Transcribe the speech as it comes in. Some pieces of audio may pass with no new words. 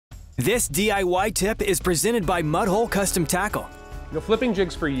This DIY tip is presented by Mudhole Custom Tackle. You know, flipping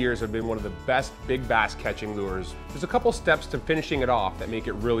jigs for years have been one of the best big bass catching lures. There's a couple steps to finishing it off that make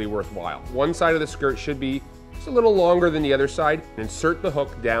it really worthwhile. One side of the skirt should be just a little longer than the other side. Insert the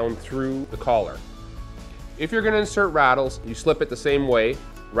hook down through the collar. If you're going to insert rattles, you slip it the same way.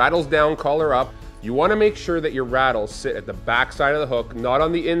 Rattles down, collar up. You want to make sure that your rattles sit at the back side of the hook, not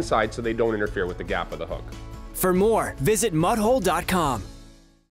on the inside, so they don't interfere with the gap of the hook. For more, visit mudhole.com.